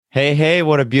Hey, hey,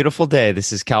 what a beautiful day.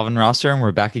 This is Calvin Rosser, and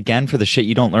we're back again for the Shit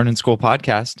You Don't Learn in School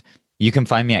podcast. You can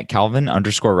find me at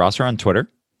Calvin_Rosser on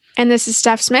Twitter. And this is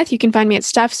Steph Smith. You can find me at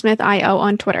StephSmithIO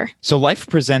on Twitter. So life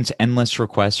presents endless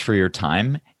requests for your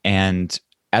time. And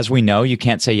as we know, you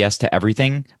can't say yes to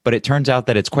everything, but it turns out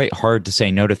that it's quite hard to say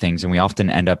no to things. And we often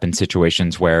end up in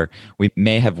situations where we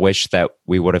may have wished that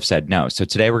we would have said no. So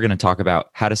today we're going to talk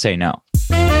about how to say no.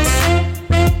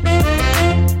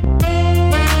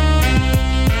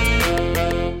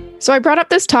 So I brought up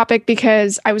this topic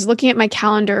because I was looking at my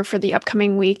calendar for the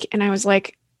upcoming week and I was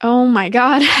like, oh my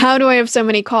God, how do I have so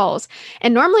many calls?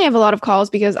 And normally I have a lot of calls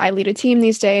because I lead a team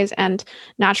these days and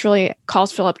naturally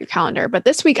calls fill up your calendar. But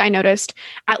this week I noticed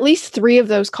at least 3 of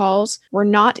those calls were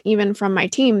not even from my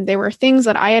team. They were things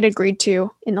that I had agreed to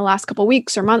in the last couple of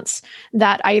weeks or months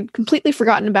that I had completely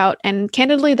forgotten about and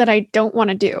candidly that I don't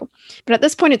want to do. But at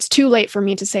this point, it's too late for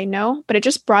me to say no. But it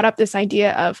just brought up this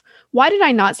idea of why did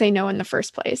I not say no in the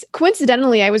first place?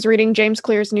 Coincidentally, I was reading James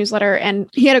Clear's newsletter and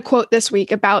he had a quote this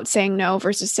week about saying no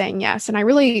versus saying yes. And I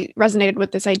really resonated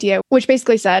with this idea, which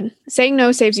basically said, saying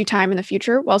no saves you time in the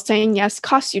future, while saying yes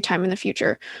costs you time in the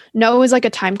future. No is like a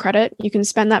time credit. You can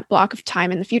spend that block of time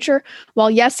in the future,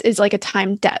 while yes is like a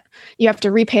time debt. You have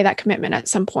to repay that commitment at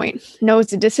some point. No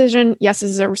is a decision. Yes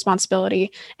is a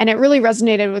responsibility. And it really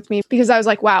resonated with me because I was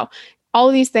like, wow, all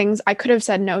of these things I could have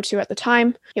said no to at the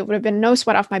time. It would have been no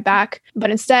sweat off my back.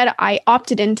 But instead, I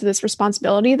opted into this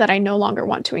responsibility that I no longer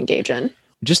want to engage in.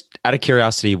 Just out of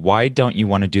curiosity, why don't you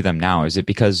want to do them now? Is it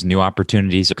because new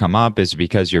opportunities have come up? Is it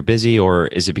because you're busy? Or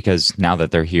is it because now that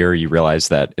they're here, you realize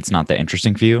that it's not that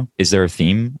interesting for you? Is there a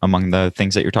theme among the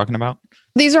things that you're talking about?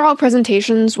 These are all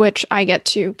presentations which I get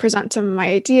to present some of my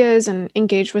ideas and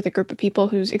engage with a group of people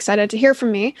who's excited to hear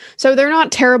from me. So they're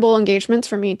not terrible engagements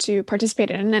for me to participate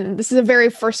in. And this is a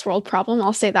very first world problem.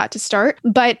 I'll say that to start.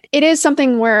 But it is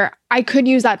something where I could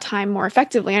use that time more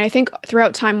effectively. And I think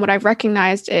throughout time, what I've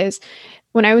recognized is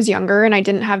when I was younger and I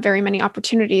didn't have very many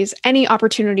opportunities, any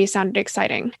opportunity sounded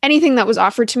exciting. Anything that was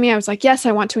offered to me, I was like, yes,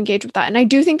 I want to engage with that. And I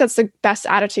do think that's the best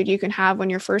attitude you can have when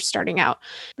you're first starting out.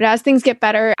 But as things get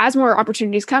better, as more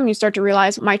opportunities come, you start to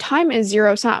realize my time is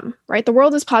zero sum, right? The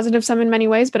world is positive sum in many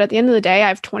ways, but at the end of the day, I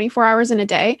have 24 hours in a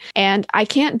day and I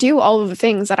can't do all of the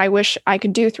things that I wish I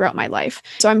could do throughout my life.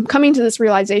 So I'm coming to this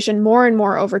realization more and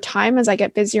more over time as I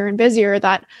get busier and busier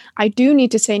that I do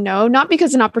need to say no, not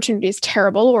because an opportunity is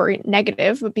terrible or negative,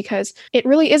 but because it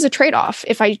really is a trade-off.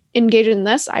 If I engage in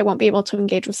this, I won't be able to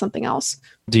engage with something else.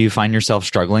 Do you find yourself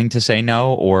struggling to say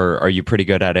no, or are you pretty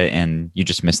good at it and you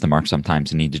just miss the mark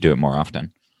sometimes and need to do it more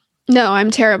often? No, I'm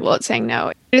terrible at saying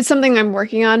no. It's something I'm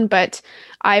working on, but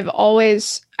I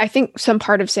think some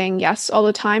part of saying yes all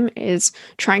the time is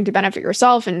trying to benefit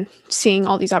yourself and seeing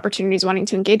all these opportunities, wanting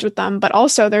to engage with them. But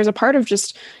also there's a part of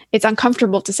just, it's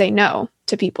uncomfortable to say no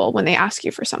to people when they ask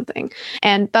you for something.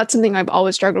 And that's something I've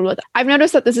always struggled with. I've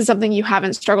noticed that this is something you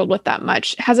haven't struggled with that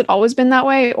much. Has it always been that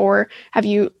way? Or have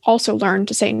you also learned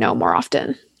to say no more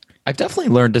often? I've definitely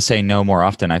learned to say no more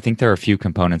often. I think there are a few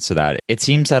components to that. It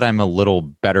seems that I'm a little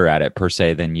better at it per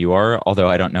se than you are, although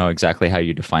I don't know exactly how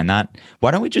you define that. Why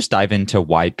don't we just dive into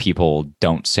why people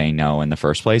don't say no in the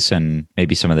first place and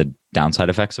maybe some of the downside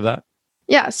effects of that?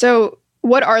 Yeah. So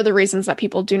what are the reasons that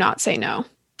people do not say no?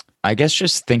 I guess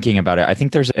just thinking about it, I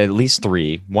think there's at least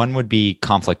 3. One would be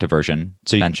conflict aversion.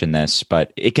 So you mentioned this,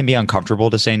 but it can be uncomfortable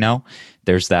to say no.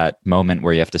 There's that moment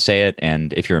where you have to say it.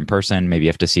 And if you're in person, maybe you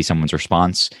have to see someone's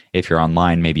response. If you're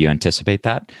online, maybe you anticipate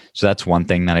that. So that's one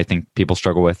thing that I think people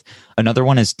struggle with. Another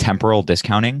one is temporal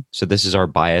discounting. So this is our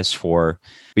bias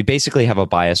we basically have a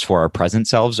bias for our present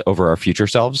selves over our future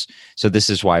selves. So this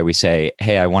is why we say,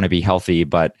 hey, I want to be healthy,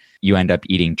 but you end up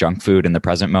eating junk food in the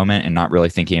present moment and not really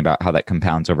thinking about how that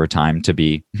compounds over time to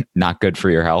be not good for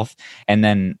your health. And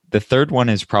then the third one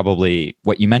is probably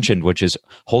what you mentioned, which is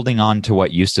holding on to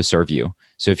what used to serve you.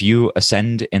 So if you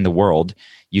ascend in the world,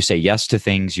 you say yes to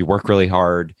things, you work really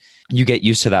hard, you get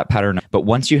used to that pattern. But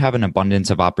once you have an abundance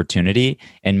of opportunity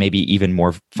and maybe even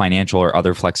more financial or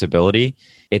other flexibility,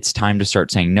 it's time to start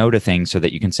saying no to things so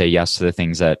that you can say yes to the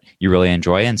things that you really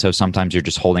enjoy. And so sometimes you're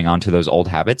just holding on to those old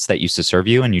habits that used to serve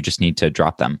you and you just need to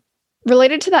drop them.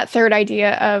 Related to that third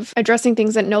idea of addressing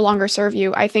things that no longer serve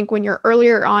you, I think when you're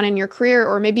earlier on in your career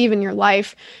or maybe even your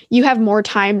life, you have more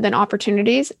time than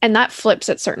opportunities, and that flips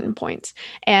at certain points.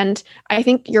 And I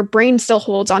think your brain still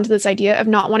holds onto this idea of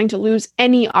not wanting to lose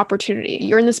any opportunity.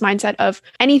 You're in this mindset of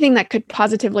anything that could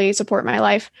positively support my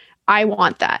life, I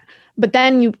want that. But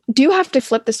then you do have to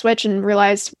flip the switch and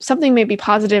realize something may be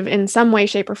positive in some way,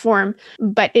 shape, or form,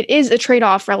 but it is a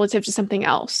trade-off relative to something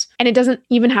else. And it doesn't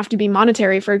even have to be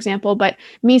monetary, for example, but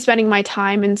me spending my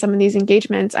time in some of these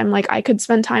engagements, I'm like, I could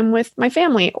spend time with my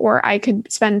family, or I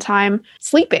could spend time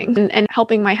sleeping and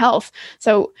helping my health.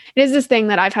 So it is this thing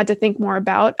that I've had to think more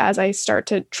about as I start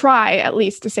to try at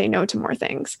least to say no to more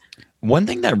things. One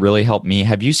thing that really helped me,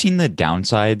 have you seen the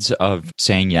downsides of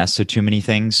saying yes to too many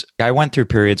things? I went through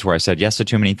periods where I said yes to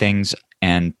too many things.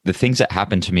 And the things that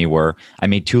happened to me were I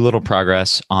made too little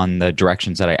progress on the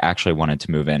directions that I actually wanted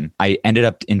to move in. I ended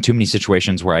up in too many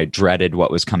situations where I dreaded what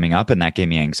was coming up, and that gave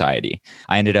me anxiety.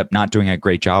 I ended up not doing a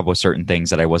great job with certain things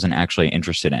that I wasn't actually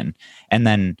interested in. And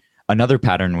then another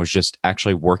pattern was just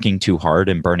actually working too hard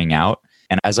and burning out.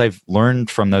 And as I've learned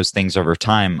from those things over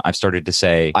time, I've started to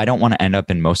say, I don't want to end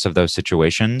up in most of those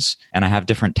situations. And I have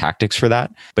different tactics for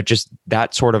that. But just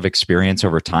that sort of experience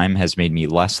over time has made me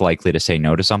less likely to say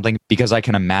no to something, because I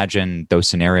can imagine those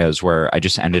scenarios where I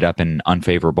just ended up in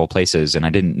unfavorable places and I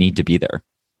didn't need to be there.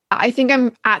 I think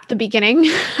I'm at the beginning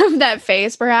of that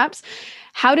phase, perhaps.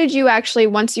 How did you actually,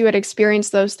 once you had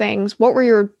experienced those things, what were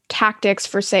your tactics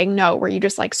for saying no? Were you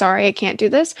just like, sorry, I can't do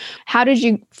this? How did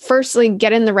you firstly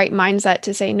get in the right mindset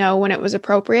to say no when it was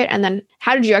appropriate? And then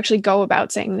how did you actually go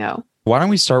about saying no? Why don't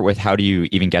we start with how do you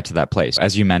even get to that place?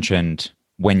 As you mentioned,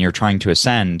 when you're trying to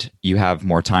ascend, you have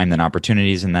more time than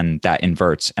opportunities, and then that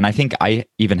inverts. And I think I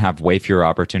even have way fewer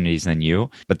opportunities than you.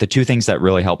 But the two things that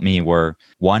really helped me were,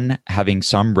 one, having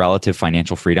some relative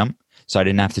financial freedom. So I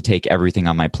didn't have to take everything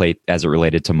on my plate as it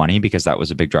related to money, because that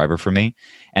was a big driver for me.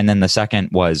 And then the second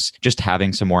was just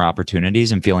having some more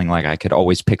opportunities and feeling like I could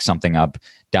always pick something up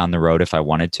down the road if I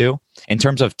wanted to. In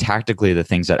terms of tactically, the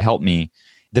things that helped me,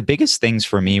 the biggest things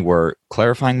for me were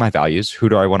clarifying my values. Who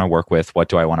do I want to work with? What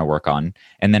do I want to work on?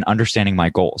 And then understanding my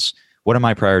goals. What am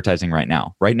I prioritizing right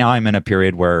now? Right now, I'm in a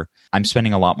period where I'm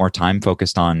spending a lot more time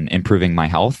focused on improving my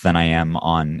health than I am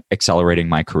on accelerating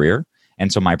my career.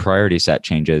 And so my priority set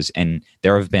changes. And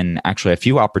there have been actually a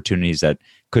few opportunities that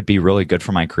could be really good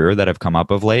for my career that have come up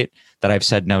of late that I've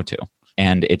said no to.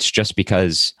 And it's just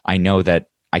because I know that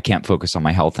I can't focus on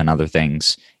my health and other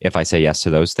things if I say yes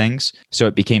to those things. So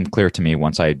it became clear to me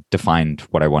once I defined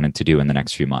what I wanted to do in the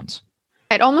next few months.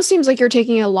 It almost seems like you're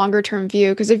taking a longer term view,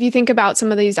 because if you think about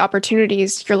some of these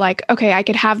opportunities, you're like, okay, I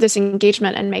could have this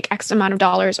engagement and make X amount of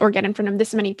dollars or get in front of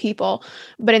this many people.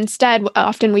 But instead,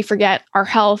 often we forget our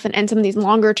health and some of these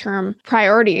longer term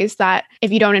priorities that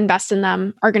if you don't invest in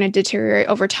them are going to deteriorate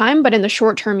over time. But in the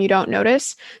short term, you don't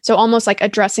notice. So almost like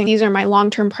addressing these are my long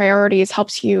term priorities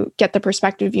helps you get the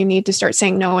perspective you need to start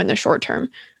saying no in the short term.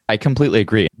 I completely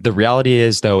agree. The reality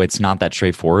is, though, it's not that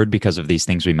straightforward because of these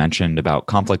things we mentioned about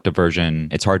conflict aversion.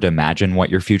 It's hard to imagine what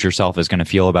your future self is going to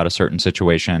feel about a certain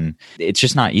situation. It's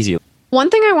just not easy. One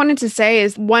thing I wanted to say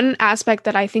is one aspect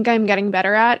that I think I'm getting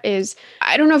better at is,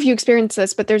 I don't know if you experience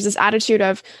this, but there's this attitude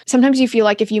of sometimes you feel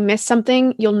like if you miss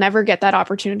something, you'll never get that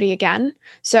opportunity again.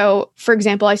 So for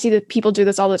example, I see that people do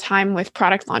this all the time with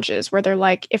product launches where they're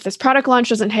like, if this product launch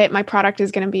doesn't hit, my product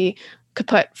is going to be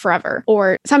kaput forever.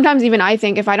 Or sometimes even I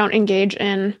think if I don't engage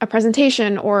in a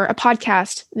presentation or a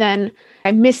podcast, then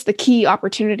I miss the key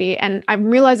opportunity. And I'm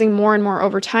realizing more and more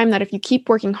over time that if you keep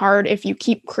working hard, if you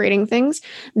keep creating things,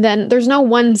 then there's no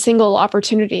one single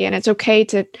opportunity. And it's okay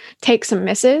to take some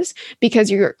misses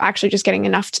because you're actually just getting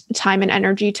enough time and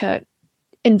energy to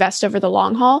invest over the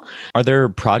long haul. Are there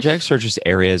projects or just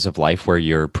areas of life where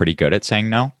you're pretty good at saying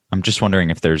no? I'm just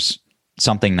wondering if there's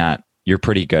something that you're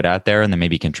pretty good at there, and then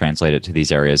maybe you can translate it to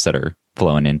these areas that are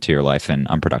flowing into your life in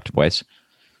unproductive ways.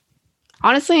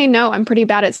 Honestly, no, I'm pretty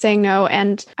bad at saying no,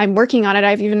 and I'm working on it.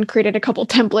 I've even created a couple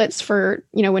templates for,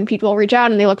 when people reach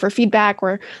out and they look for feedback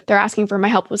or they're asking for my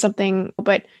help with something.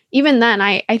 But even then,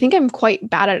 I think I'm quite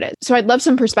bad at it. So I'd love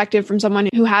some perspective from someone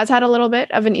who has had a little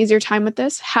bit of an easier time with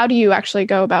this. How do you actually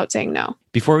go about saying no?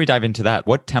 Before we dive into that,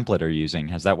 what template are you using?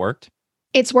 Has that worked?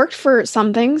 It's worked for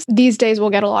some things. These days, we'll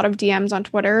get a lot of DMs on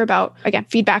Twitter about, again,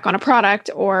 feedback on a product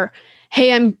or,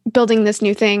 hey, I'm building this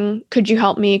new thing. Could you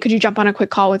help me? Could you jump on a quick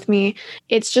call with me?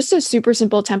 It's just a super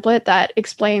simple template that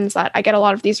explains that I get a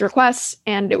lot of these requests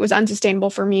and it was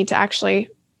unsustainable for me to actually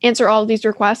answer all of these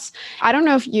requests. I don't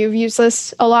know if you've used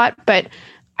this a lot, but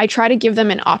I try to give them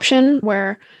an option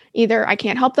where either I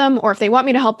can't help them, or if they want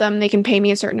me to help them, they can pay me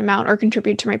a certain amount or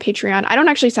contribute to my Patreon. I don't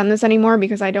actually send this anymore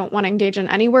because I don't want to engage in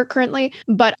any work currently,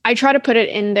 but I try to put it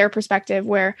in their perspective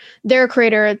where they're a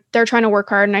creator, they're trying to work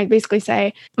hard. And I basically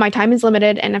say, my time is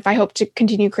limited. And if I hope to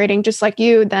continue creating just like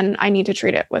you, then I need to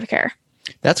treat it with care.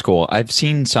 That's cool. I've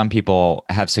seen some people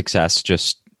have success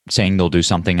just saying they'll do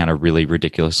something at a really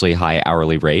ridiculously high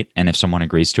hourly rate. And if someone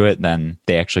agrees to it, then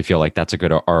they actually feel like that's a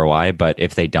good ROI. But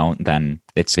if they don't, then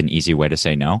it's an easy way to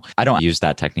say no. I don't use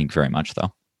that technique very much,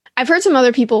 though. I've heard some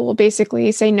other people will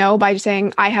basically say no by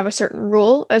saying, I have a certain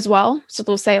rule as well. So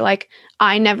they'll say like,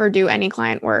 I never do any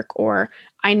client work, or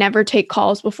I never take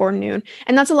calls before noon.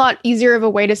 And that's a lot easier of a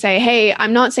way to say, hey,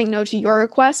 I'm not saying no to your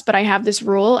request, but I have this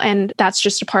rule and that's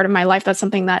just a part of my life. That's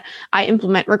something that I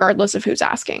implement regardless of who's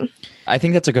asking. I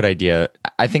think that's a good idea.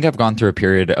 I think I've gone through a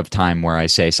period of time where I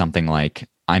say something like,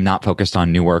 I'm not focused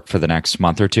on new work for the next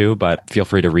month or two, but feel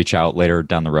free to reach out later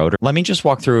down the road. Let me just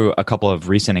walk through a couple of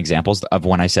recent examples of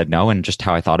when I said no and just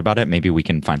how I thought about it. Maybe we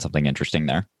can find something interesting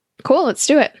there. Cool, let's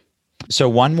do it. So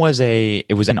one was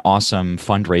it was an awesome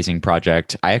fundraising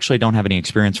project. I actually don't have any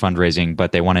experience fundraising,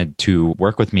 but they wanted to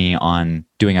work with me on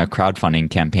doing a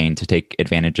crowdfunding campaign to take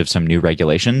advantage of some new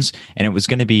regulations. And it was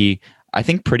going to be, I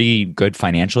think, pretty good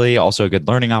financially, also a good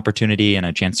learning opportunity and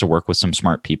a chance to work with some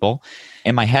smart people.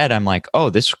 In my head, I'm like,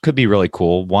 oh, this could be really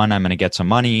cool. 1, I'm going to get some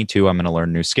money. 2, I'm going to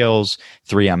learn new skills.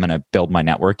 3, I'm going to build my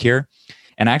network here.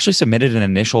 And I actually submitted an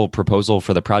initial proposal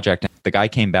for the project. The guy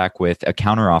came back with a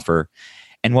counteroffer.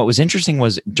 And what was interesting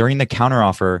was during the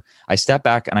counteroffer, I stepped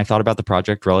back and I thought about the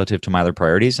project relative to my other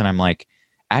priorities. And I'm like,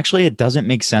 actually, it doesn't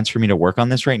make sense for me to work on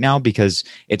this right now because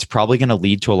it's probably going to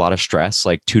lead to a lot of stress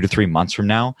like 2 to 3 months from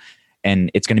now. And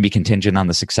it's going to be contingent on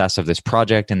the success of this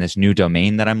project and this new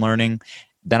domain that I'm learning.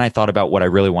 Then I thought about what I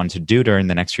really wanted to do during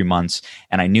the next few months.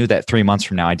 And I knew that 3 months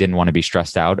from now, I didn't want to be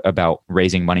stressed out about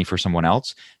raising money for someone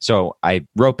else. So I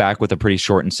wrote back with a pretty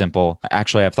short and simple,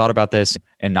 actually, I've thought about this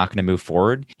and not going to move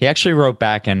forward. He actually wrote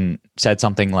back and said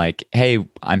something like, hey,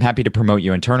 I'm happy to promote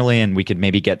you internally and we could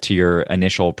maybe get to your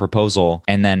initial proposal,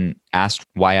 and then asked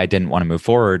why I didn't want to move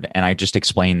forward. And I just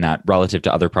explained that relative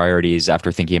to other priorities,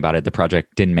 after thinking about it, the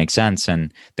project didn't make sense.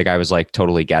 And the guy was like,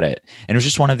 totally get it. And it was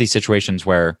just one of these situations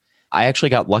where I actually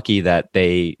got lucky that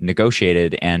they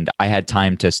negotiated and I had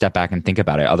time to step back and think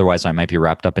about it. Otherwise, I might be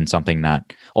wrapped up in something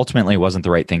that ultimately wasn't the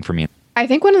right thing for me. I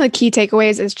think one of the key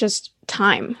takeaways is just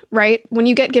time, right? When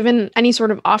you get given any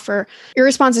sort of offer, your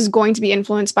response is going to be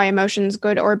influenced by emotions,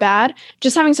 good or bad.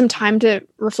 Just having some time to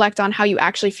reflect on how you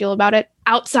actually feel about it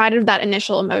outside of that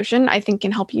initial emotion, I think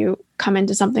can help you come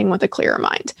into something with a clearer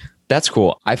mind. That's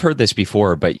cool. I've heard this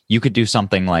before, but you could do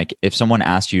something like if someone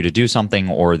asked you to do something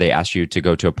or they asked you to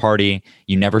go to a party,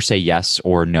 you never say yes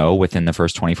or no within the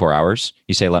first 24 hours.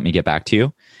 You say, let me get back to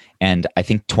you. And I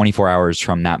think 24 hours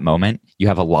from that moment, you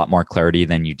have a lot more clarity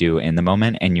than you do in the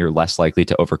moment and you're less likely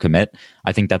to overcommit.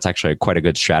 I think that's actually quite a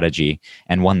good strategy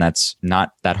and one that's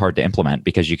not that hard to implement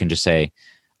because you can just say,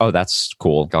 oh, that's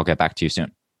cool. I'll get back to you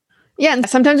soon. Yeah. And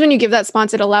sometimes when you give that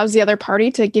response, it allows the other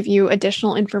party to give you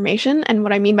additional information. And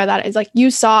what I mean by that is like you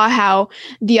saw how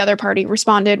the other party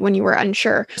responded when you were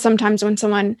unsure. Sometimes when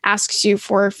someone asks you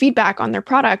for feedback on their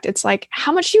product, it's like,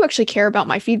 how much do you actually care about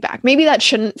my feedback? Maybe that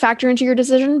shouldn't factor into your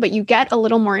decision, but you get a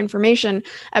little more information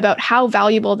about how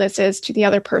valuable this is to the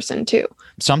other person too.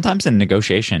 Sometimes in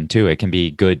negotiation too, it can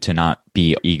be good to not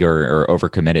be eager or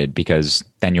overcommitted because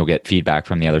then you'll get feedback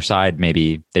from the other side.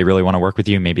 Maybe they really want to work with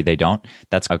you. Maybe they don't.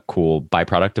 That's a cool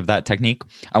byproduct of that technique.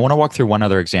 I want to walk through one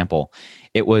other example.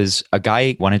 It was a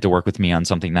guy wanted to work with me on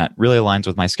something that really aligns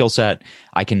with my skill set.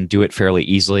 I can do it fairly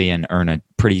easily and earn a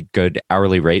pretty good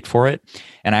hourly rate for it.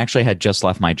 And I actually had just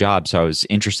left my job. So I was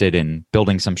interested in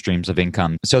building some streams of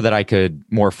income so that I could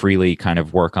more freely kind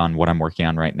of work on what I'm working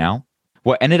on right now.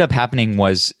 What ended up happening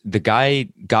was the guy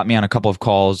got me on a couple of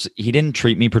calls. He didn't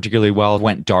treat me particularly well,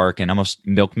 went dark and almost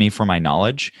milked me for my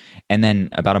knowledge. And then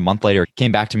about a month later,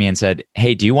 came back to me and said,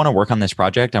 hey, do you want to work on this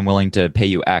project? I'm willing to pay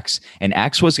you X. And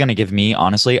X was going to give me,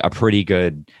 honestly, a pretty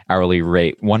good hourly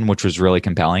rate, one which was really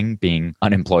compelling being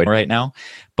unemployed right now.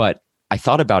 But I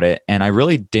thought about it and I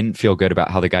really didn't feel good about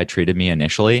how the guy treated me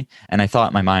initially. And I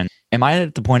thought in my mind, am I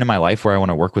at the point in my life where I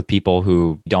want to work with people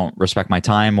who don't respect my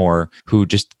time or who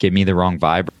just give me the wrong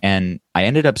vibe? And I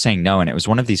ended up saying no. And it was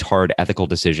one of these hard ethical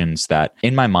decisions that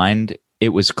in my mind, it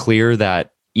was clear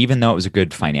that even though it was a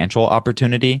good financial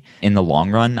opportunity, in the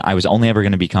long run, I was only ever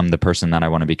going to become the person that I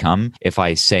want to become if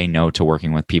I say no to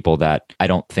working with people that I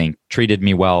don't think treated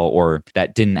me well or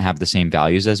that didn't have the same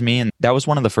values as me. And that was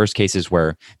one of the first cases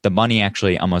where the money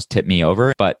actually almost tipped me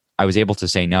over, but I was able to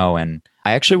say no. And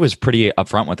I actually was pretty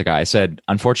upfront with the guy. I said,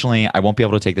 unfortunately, I won't be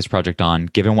able to take this project on.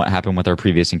 Given what happened with our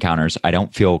previous encounters, I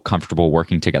don't feel comfortable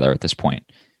working together at this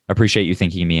point. Appreciate you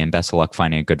thinking of me and best of luck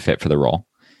finding a good fit for the role.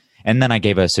 And then I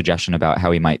gave a suggestion about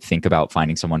how he might think about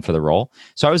finding someone for the role.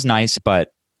 So I was nice,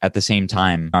 but at the same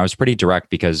time, I was pretty direct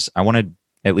because I wanted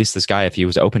at least this guy, if he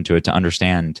was open to it, to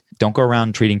understand, don't go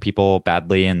around treating people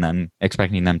badly and then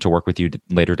expecting them to work with you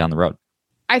later down the road.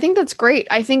 I think that's great.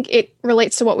 I think it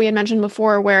relates to what we had mentioned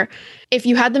before, where if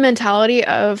you had the mentality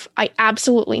of, I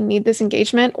absolutely need this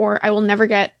engagement or I will never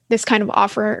get this kind of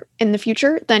offer in the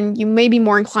future, then you may be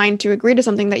more inclined to agree to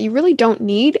something that you really don't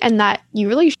need and that you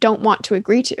really don't want to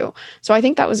agree to. So I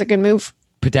think that was a good move.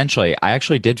 Potentially. I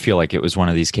actually did feel like it was one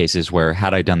of these cases where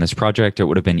had I done this project, it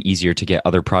would have been easier to get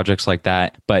other projects like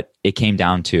that. But it came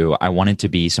down to I wanted to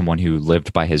be someone who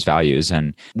lived by his values.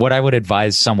 And what I would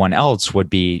advise someone else would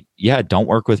be, yeah, don't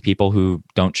work with people who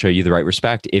don't show you the right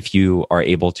respect if you are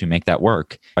able to make that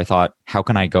work. I thought, how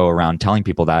can I go around telling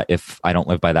people that if I don't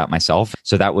live by that myself?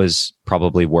 So that was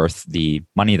probably worth the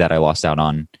money that I lost out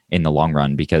on in the long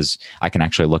run, because I can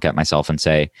actually look at myself and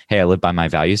say, hey, I live by my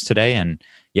values today. And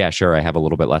yeah, sure, I have a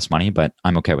little bit less money, but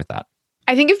I'm okay with that.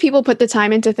 I think if people put the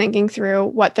time into thinking through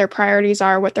what their priorities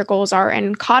are, what their goals are,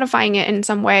 and codifying it in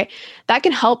some way, that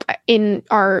can help in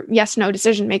our yes-no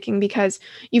decision making, because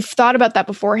you've thought about that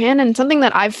beforehand. And something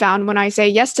that I've found when I say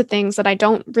yes to things that I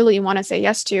don't really want to say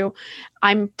yes to,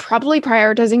 I'm probably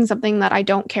prioritizing something that I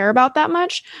don't care about that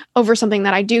much over something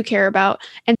that I do care about.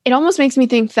 And it almost makes me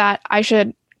think that I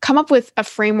should come up with a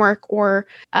framework or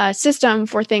a system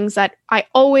for things that I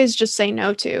always just say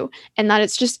no to, and that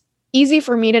it's just easy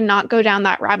for me to not go down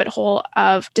that rabbit hole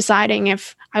of deciding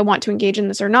if I want to engage in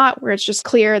this or not, where it's just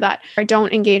clear that I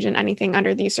don't engage in anything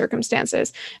under these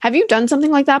circumstances. Have you done something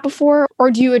like that before,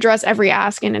 or do you address every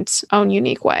ask in its own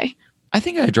unique way? I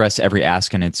think I address every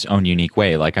ask in its own unique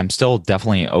way. Like, I'm still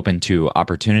definitely open to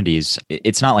opportunities.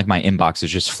 It's not like my inbox is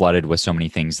just flooded with so many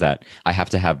things that I have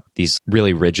to have these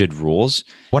really rigid rules.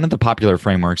 One of the popular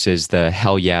frameworks is the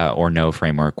hell yeah or no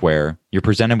framework, where you're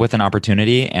presented with an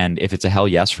opportunity, and if it's a hell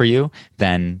yes for you,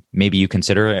 then maybe you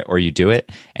consider it or you do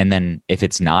it. And then if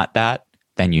it's not that,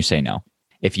 then you say no.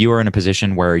 If you are in a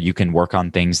position where you can work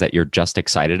on things that you're just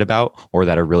excited about or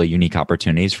that are really unique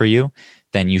opportunities for you,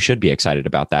 then you should be excited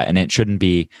about that. And it shouldn't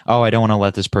be, oh, I don't want to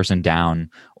let this person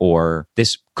down, or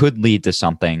this could lead to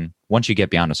something once you get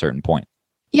beyond a certain point.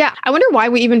 Yeah, I wonder why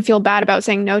we even feel bad about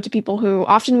saying no to people who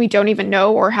often we don't even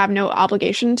know or have no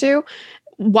obligation to.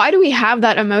 Why do we have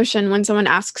that emotion when someone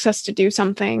asks us to do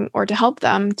something or to help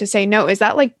them to say no? Is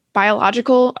that like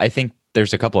biological? I think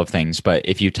there's a couple of things, but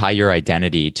if you tie your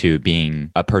identity to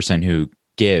being a person who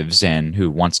gives and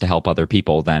who wants to help other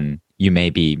people, then you may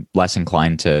be less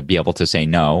inclined to be able to say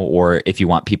no. Or if you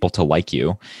want people to like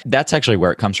you, that's actually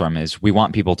where it comes from, is we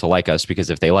want people to like us, because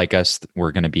if they like us,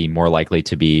 we're going to be more likely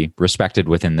to be respected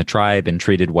within the tribe and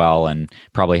treated well, and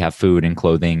probably have food and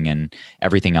clothing and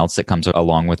everything else that comes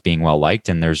along with being well liked.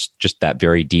 And there's just that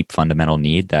very deep fundamental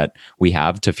need that we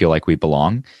have to feel like we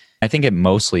belong. I think it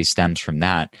mostly stems from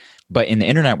that. But in the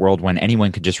internet world, when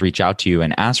anyone could just reach out to you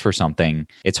and ask for something,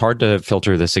 it's hard to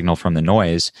filter the signal from the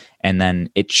noise. And then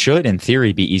it should, in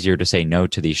theory, be easier to say no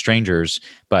to these strangers.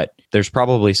 But there's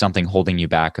probably something holding you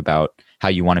back about how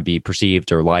you want to be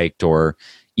perceived or liked, or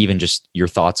even just your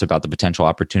thoughts about the potential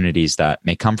opportunities that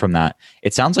may come from that.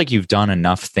 It sounds like you've done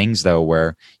enough things, though,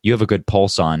 where you have a good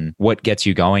pulse on what gets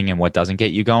you going and what doesn't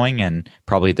get you going, and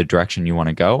probably the direction you want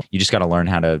to go. You just got to learn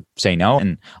how to say no.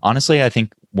 And honestly, I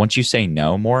think once you say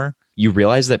no more, you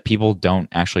realize that people don't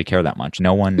actually care that much.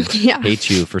 No one hates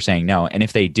you for saying no. And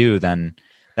if they do, then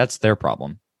that's their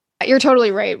problem. You're totally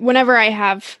right. Whenever I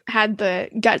have had the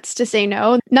guts to say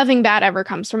no, nothing bad ever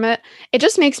comes from it. It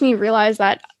just makes me realize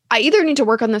that I either need to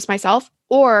work on this myself,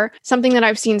 or something that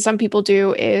I've seen some people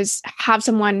do is have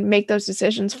someone make those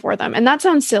decisions for them. And that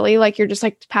sounds silly, like you're just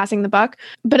like passing the buck.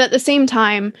 But at the same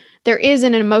time, there is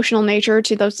an emotional nature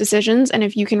to those decisions. And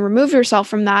if you can remove yourself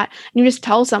from that, and you just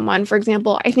tell someone, for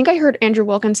example, I think I heard Andrew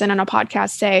Wilkinson on a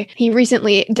podcast say he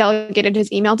recently delegated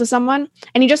his email to someone,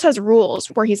 and he just has rules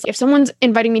where he's, if someone's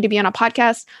inviting me to be on a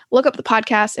podcast, look up the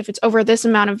podcast. If it's over this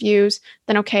amount of views,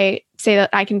 then okay, say that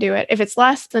I can do it. If it's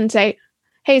less, then say,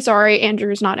 hey, sorry,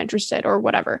 Andrew's not interested, or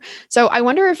whatever. So I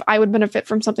wonder if I would benefit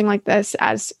from something like this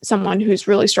as someone who's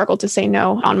really struggled to say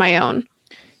no on my own.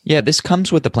 Yeah, this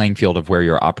comes with the playing field of where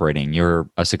you're operating. You're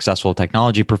a successful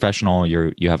technology professional.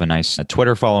 You have a nice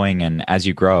Twitter following, and as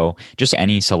you grow, just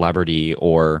any celebrity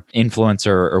or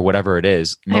influencer or whatever it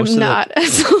is. I'm not a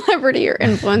celebrity or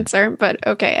influencer, but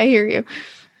okay, I hear you.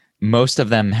 Most of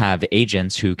them have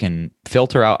agents who can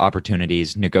filter out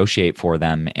opportunities, negotiate for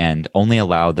them, and only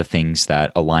allow the things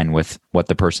that align with what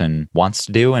the person wants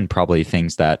to do, and probably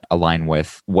things that align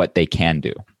with what they can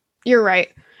do. You're right.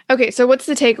 Okay, so what's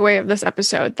the takeaway of this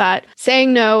episode? That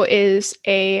saying no is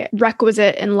a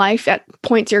requisite in life. At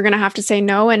points, you're going to have to say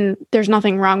no, and there's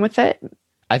nothing wrong with it.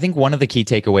 I think one of the key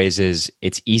takeaways is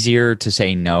it's easier to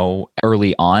say no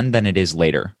early on than it is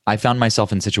later. I found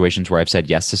myself in situations where I've said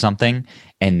yes to something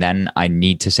and then I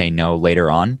need to say no later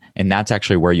on. And that's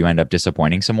actually where you end up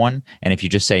disappointing someone. And if you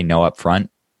just say no up front,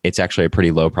 it's actually a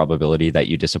pretty low probability that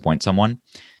you disappoint someone.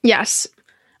 Yes.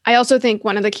 I also think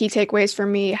one of the key takeaways for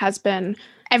me has been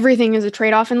everything is a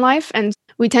trade-off in life. And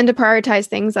we tend to prioritize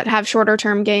things that have shorter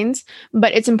term gains,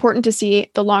 but it's important to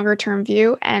see the longer term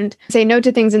view and say no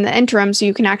to things in the interim so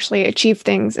you can actually achieve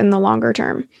things in the longer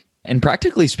term. And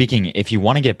practically speaking, if you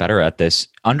want to get better at this,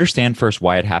 understand first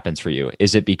why it happens for you.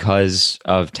 Is it because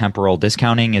of temporal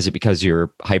discounting? Is it because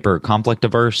you're hyper conflict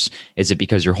averse? Is it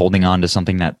because you're holding on to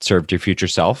something that served your future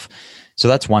self? So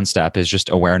that's one step, is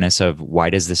just awareness of why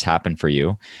does this happen for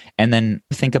you? And then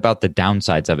think about the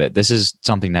downsides of it. This is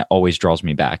something that always draws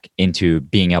me back into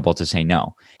being able to say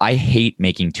no. I hate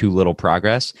making too little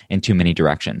progress in too many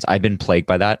directions. I've been plagued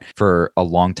by that for a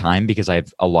long time because I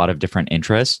have a lot of different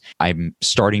interests. I'm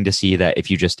starting to see that if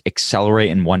you just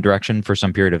accelerate in one direction for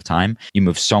some period of time, you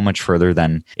move so much further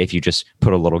than if you just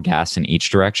put a little gas in each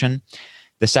direction.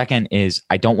 The second is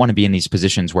I don't want to be in these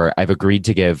positions where I've agreed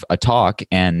to give a talk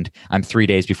and I'm 3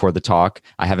 days before the talk.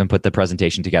 I haven't put the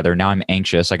presentation together. Now I'm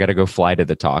anxious. I got to go fly to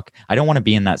the talk. I don't want to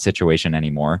be in that situation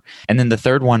anymore. And then the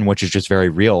third one, which is just very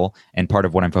real and part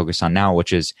of what I'm focused on now,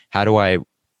 which is how do I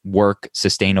work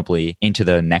sustainably into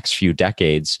the next few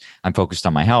decades? I'm focused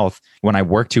on my health. When I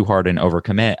work too hard and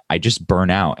overcommit, I just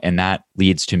burn out. And that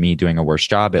leads to me doing a worse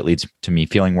job. It leads to me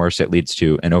feeling worse. It leads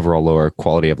to an overall lower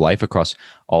quality of life across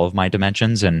all of my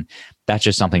dimensions. And that's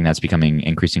just something that's becoming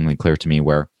increasingly clear to me,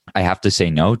 where I have to say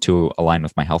no to align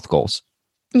with my health goals.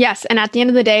 Yes. And at the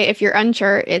end of the day, if you're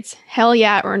unsure, it's hell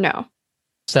yeah or no.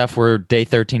 Steph, we're day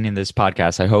 13 in this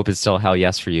podcast. I hope it's still hell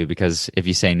yes for you, because if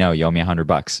you say no, you owe me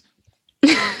 $100.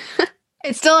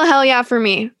 It's still a hell yeah for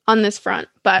me on this front,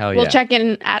 but we'll check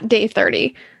in at day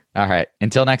 30. All right.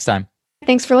 Until next time.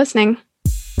 Thanks for listening.